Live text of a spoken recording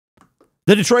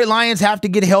The Detroit Lions have to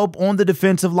get help on the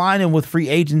defensive line, and with free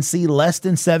agency less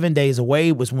than 7 days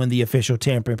away was when the official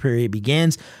tampering period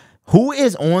begins. Who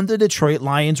is on the Detroit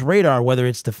Lions radar, whether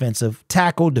it's defensive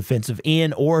tackle, defensive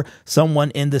end, or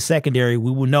someone in the secondary, we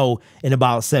will know in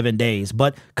about 7 days.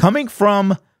 But coming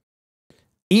from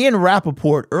Ian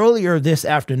Rappaport earlier this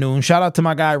afternoon, shout out to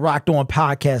my guy Rocked On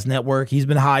Podcast Network. He's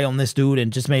been high on this dude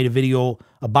and just made a video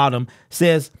about him.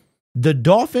 Says, the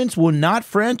Dolphins will not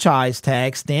franchise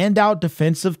tag standout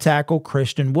defensive tackle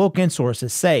Christian Wilkins,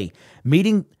 sources say,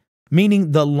 meaning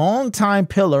the longtime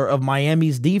pillar of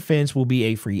Miami's defense will be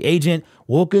a free agent.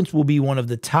 Wilkins will be one of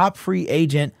the top free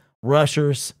agent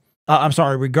rushers,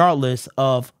 regardless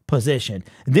of position.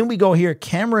 And then we go here,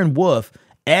 Cameron Wolf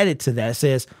added to that,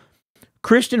 says,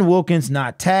 Christian Wilkins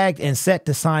not tagged and set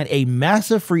to sign a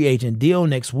massive free agent deal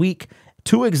next week.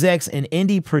 Two execs in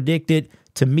Indy predicted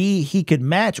to me he could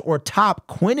match or top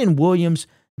Quinnen Williams,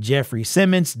 Jeffrey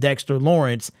Simmons, Dexter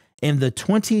Lawrence in the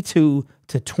 $22 to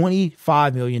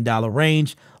 $25 million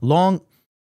range. One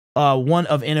of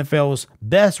NFL's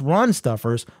best run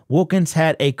stuffers, Wilkins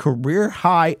had a career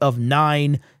high of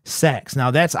 9 sacks. Now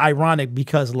that's ironic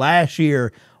because last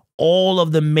year, all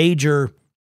of the major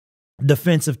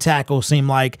defensive tackles seemed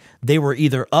like they were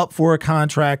either up for a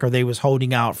contract or they was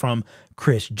holding out, from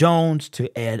Chris Jones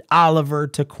to Ed Oliver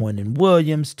to Quinnen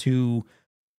Williams to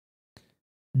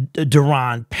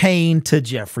Deron Payne to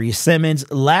Jeffrey Simmons.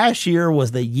 Last year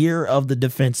was the year of the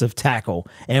defensive tackle,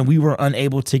 and we were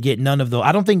unable to get none of those.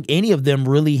 I don't think any of them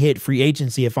really hit free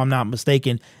agency, if I'm not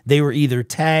mistaken. They were either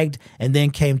tagged and then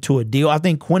came to a deal. I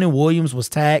think Quinnen Williams was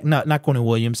tagged. Not Quinnen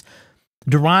Williams.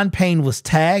 Deron Payne was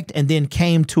tagged and then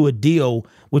came to a deal,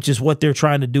 which is what they're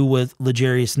trying to do with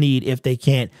L'Jarius Sneed. If they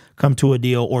can't come to a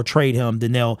deal or trade him,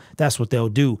 then that's what they'll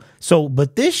do. So,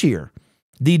 but this year,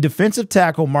 the defensive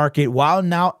tackle market, while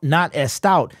now not as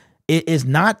stout, it is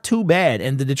not too bad.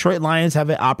 And the Detroit Lions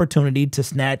have an opportunity to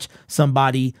snatch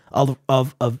somebody of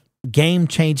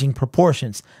game-changing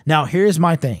proportions. Now, here's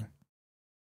my thing.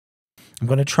 I'm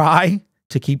going to try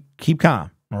to keep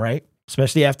calm, all right?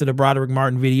 Especially after the Broderick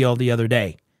Martin video the other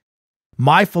day.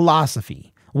 My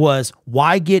philosophy was,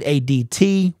 why get a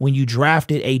DT when you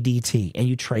drafted a DT and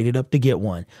you traded up to get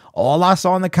one? All I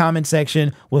saw in the comment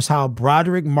section was how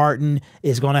Broderick Martin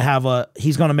is going to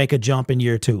he's going to make a jump in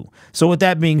year 2. So with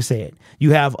that being said,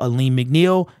 you have Aleem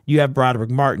McNeil, you have Broderick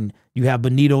Martin, you have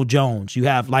Benito Jones, you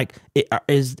have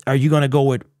are you going to go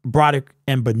with Broderick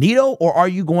and Benito, or are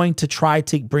you going to try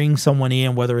to bring someone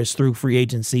in, whether it's through free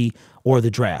agency or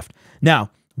the draft?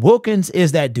 Now, Wilkins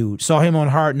is that dude. Saw him on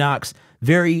Hard Knocks,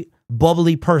 very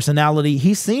bubbly personality.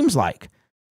 He seems like,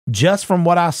 just from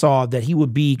what I saw, that he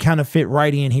would be kind of fit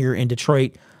right in here in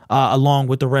Detroit, along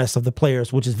with the rest of the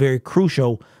players, which is very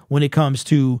crucial when it comes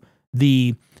to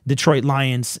the Detroit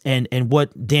Lions and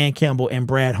what Dan Campbell and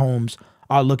Brad Holmes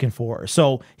are looking for.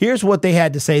 So here's what they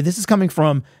had to say. This is coming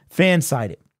from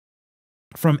Fansided.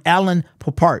 From Alan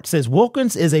Popart, says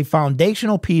Wilkins is a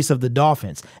foundational piece of the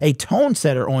Dolphins, a tone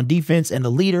setter on defense and a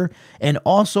leader, and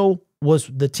also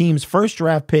was the team's first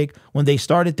draft pick when they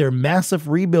started their massive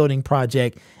rebuilding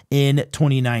project in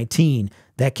 2019.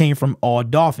 That came from All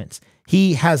Dolphins.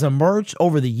 He has emerged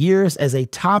over the years as a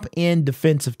top-end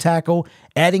defensive tackle,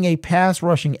 adding a pass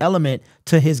rushing element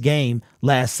to his game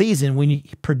last season when he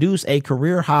produced a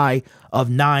career high of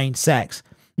 9 sacks.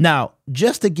 Now,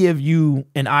 just to give you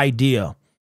an idea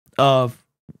of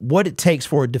what it takes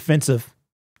for a defensive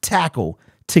tackle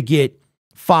to get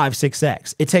 5-6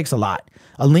 sacks, it takes a lot.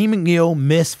 Aleem McNeil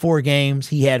missed 4 games.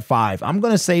 He had 5. I'm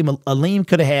going to say Aleem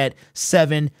could have had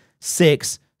 7,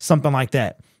 6, something like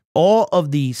that. All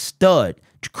of the stud.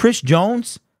 Chris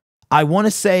Jones, I want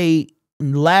to say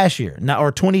last year,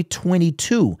 or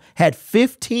 2022, had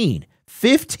 15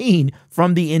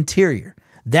 from the interior.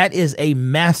 That is a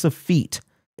massive feat.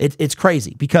 It's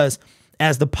crazy because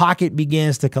as the pocket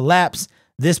begins to collapse,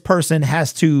 this person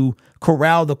has to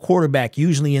corral the quarterback,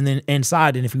 usually in the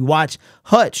inside. And if you watch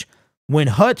Hutch, when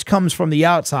Hutch comes from the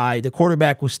outside, the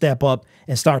quarterback will step up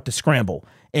and start to scramble.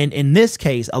 And in this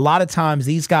case, a lot of times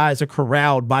these guys are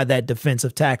corralled by that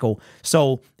defensive tackle.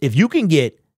 So if you can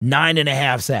get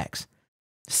 9.5 sacks,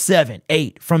 7,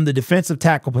 8 from the defensive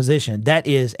tackle position, that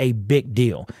is a big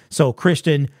deal. So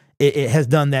Christian, it has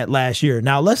done that last year.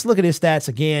 Now let's look at his stats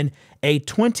again. A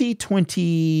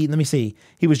 2020, let me see.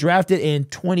 He was drafted in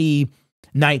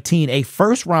 2019, a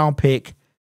first round pick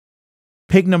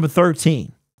number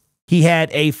 13. He had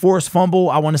a forced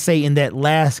fumble, I want to say, in that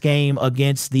last game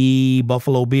against the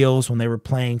Buffalo Bills when they were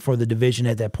playing for the division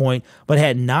at that point, but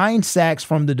had 9 sacks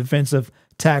from the defensive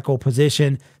tackle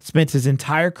position, spent his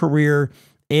entire career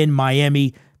in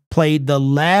Miami, played the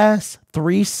last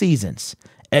 3 seasons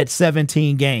at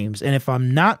 17 games. And if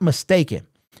I'm not mistaken,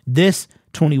 this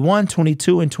 21,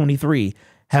 22, and 23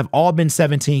 have all been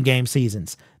 17-game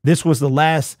seasons. This was the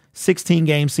last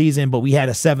 16-game season, but we had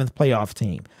a 7th playoff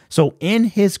team. So in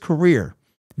his career,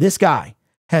 this guy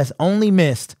has only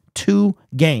missed 2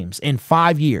 games in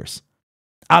 5 years.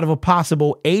 Out of a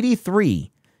possible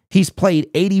 83, he's played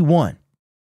 81.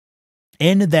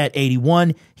 In that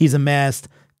 81, he's amassed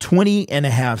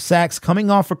 20.5 sacks coming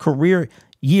off a career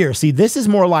year. See, this is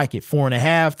more like it.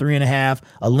 4.5, 3.5.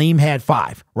 Aleem had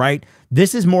 5, right?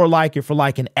 This is more like it for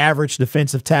like an average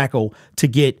defensive tackle to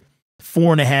get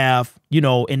 4.5,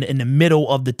 in the middle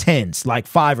of the 10s, like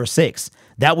 5 or 6.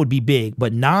 That would be big.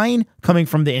 But 9 coming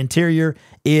from the interior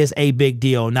is a big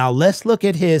deal. Now let's look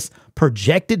at his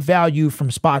projected value from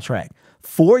SpotTrack.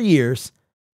 4 years,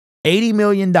 $80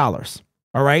 million. All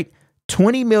right.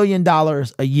 $20 million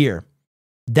a year.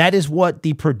 That is what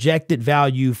the projected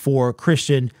value for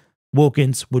Christian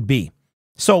Wilkins would be.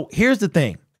 So here's the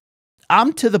thing.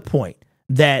 I'm to the point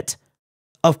that,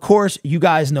 of course, you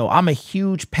guys know I'm a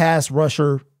huge pass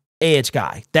rusher edge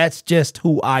guy. That's just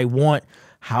who I want.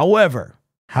 However,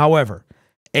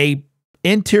 a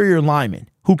interior lineman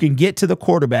who can get to the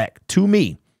quarterback, to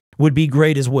me, would be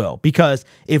great as well. Because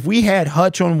if we had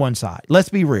Hutch on one side, let's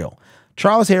be real,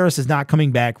 Charles Harris is not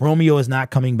coming back. Romeo is not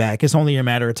coming back. It's only a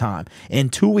matter of time. In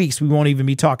 2 weeks, we won't even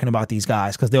be talking about these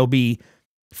guys because they'll be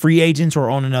free agents or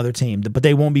on another team, but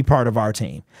they won't be part of our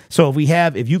team. So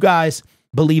if you guys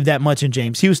believe that much in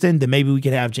James Houston, then maybe we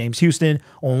could have James Houston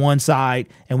on one side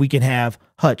and we can have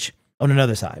Hutch on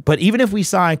another side. But even if we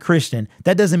sign Christian,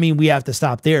 that doesn't mean we have to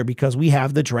stop there because we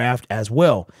have the draft as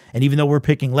well. And even though we're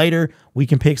picking later, we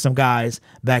can pick some guys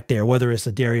back there, whether it's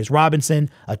a Darius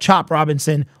Robinson, a Chop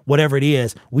Robinson, whatever it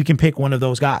is, we can pick one of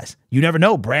those guys. You never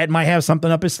know. Brad might have something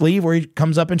up his sleeve where he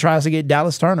comes up and tries to get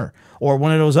Dallas Turner or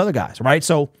one of those other guys, right?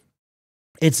 So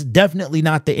it's definitely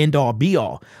not the end all be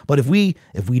all. But if we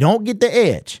don't get the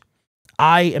edge,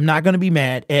 I am not going to be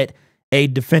mad at a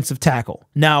defensive tackle.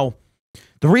 Now,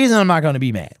 the reason I'm not going to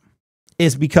be mad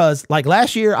is because, like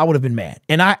last year, I would have been mad.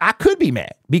 And I could be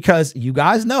mad because you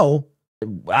guys know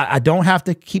I don't have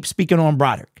to keep speaking on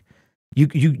Broderick.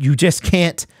 You just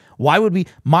can't. Why would we?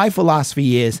 My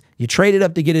philosophy is you traded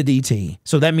up to get a DT.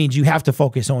 So that means you have to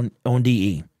focus on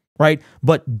DE, right?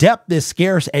 But depth is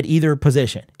scarce at either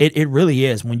position. It really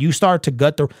is. When you start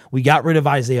to we got rid of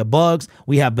Isaiah Buggs.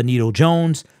 We have Benito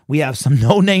Jones. We have some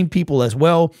no-name people as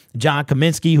well. John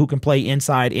Kaminsky, who can play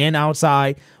inside and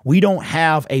outside. We don't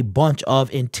have a bunch of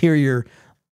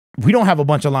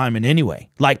linemen anyway,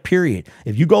 like period.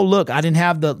 If you go look, I didn't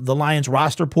have the Lions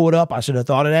roster pulled up. I should have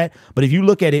thought of that. But if you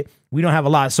look at it, we don't have a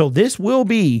lot. So this will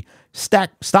be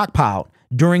stockpiled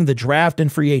during the draft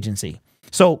and free agency.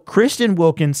 So Christian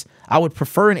Wilkins, I would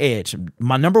prefer an edge.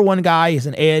 My number one guy is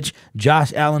an edge.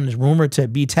 Josh Allen is rumored to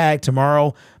be tagged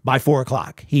tomorrow by 4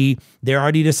 o'clock. They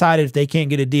already decided if they can't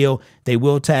get a deal, they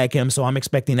will tag him. So I'm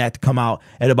expecting that to come out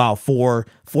at about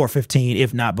 4:15,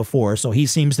 if not before. So he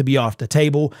seems to be off the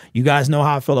table. You guys know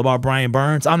how I feel about Brian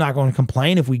Burns. I'm not going to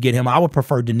complain if we get him. I would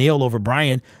prefer Daniil over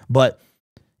Brian. But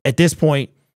at this point,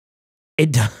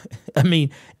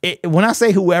 when I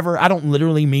say whoever, I don't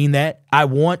literally mean that. I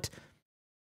want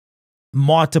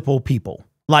multiple people.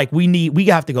 Like we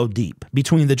have to go deep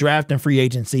between the draft and free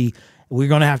agency. We're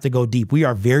going to have to go deep. We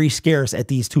are very scarce at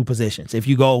these two positions. If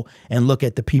you go and look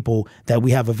at the people that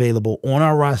we have available on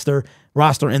our roster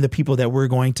and the people that we're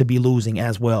going to be losing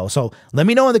as well. So let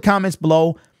me know in the comments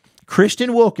below.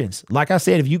 Christian Wilkins, like I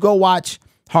said, if you go watch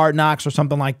Hard Knocks or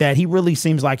something like that, he really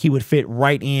seems like he would fit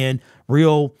right in.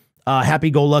 Real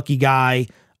happy-go-lucky guy,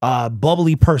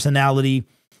 bubbly personality,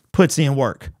 puts in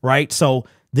work, right? So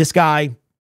this guy,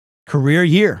 career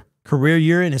year,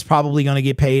 and is probably going to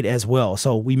get paid as well.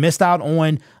 So we missed out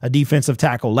on a defensive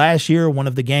tackle last year, one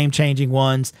of the game-changing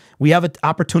ones. We have an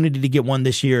opportunity to get one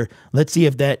this year. Let's see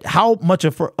how much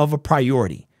of a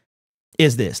priority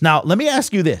is this? Now, let me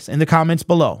ask you this in the comments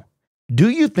below. Do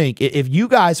you think, if you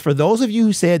guys, for those of you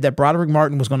who said that Broderick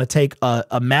Martin was going to take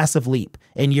a massive leap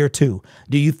in year 2,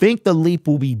 do you think the leap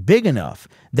will be big enough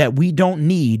that we don't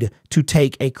need to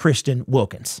take a Christian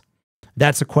Wilkins?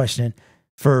 That's a question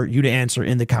for you to answer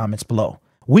in the comments below.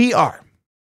 We are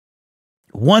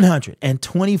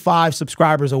 125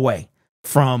 subscribers away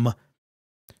from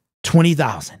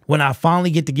 20,000 when I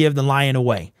finally get to give the Lion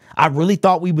away. I really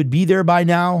thought we would be there by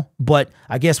now, but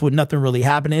I guess with nothing really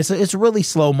happening, it's a really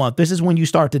slow month. This is when you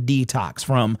start to detox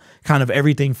from kind of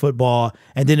everything football,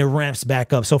 and then it ramps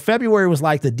back up. So February was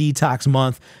like the detox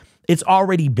month. it's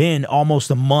already been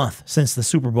almost a month since the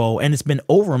Super Bowl, and it's been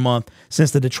over a month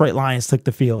since the Detroit Lions took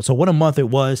the field. So what a month it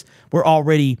was. We're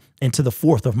already into the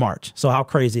 4th of March. So how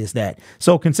crazy is that?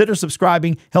 So consider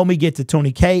subscribing. Help me get to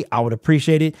 20K. I would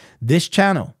appreciate it. This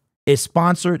channel is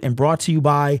sponsored and brought to you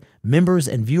by members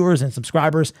and viewers and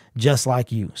subscribers just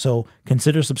like you. So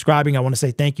consider subscribing. I want to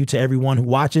say thank you to everyone who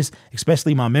watches,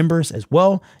 especially my members as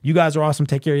well. You guys are awesome.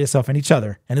 Take care of yourself and each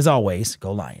other. And as always,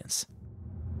 go Lions.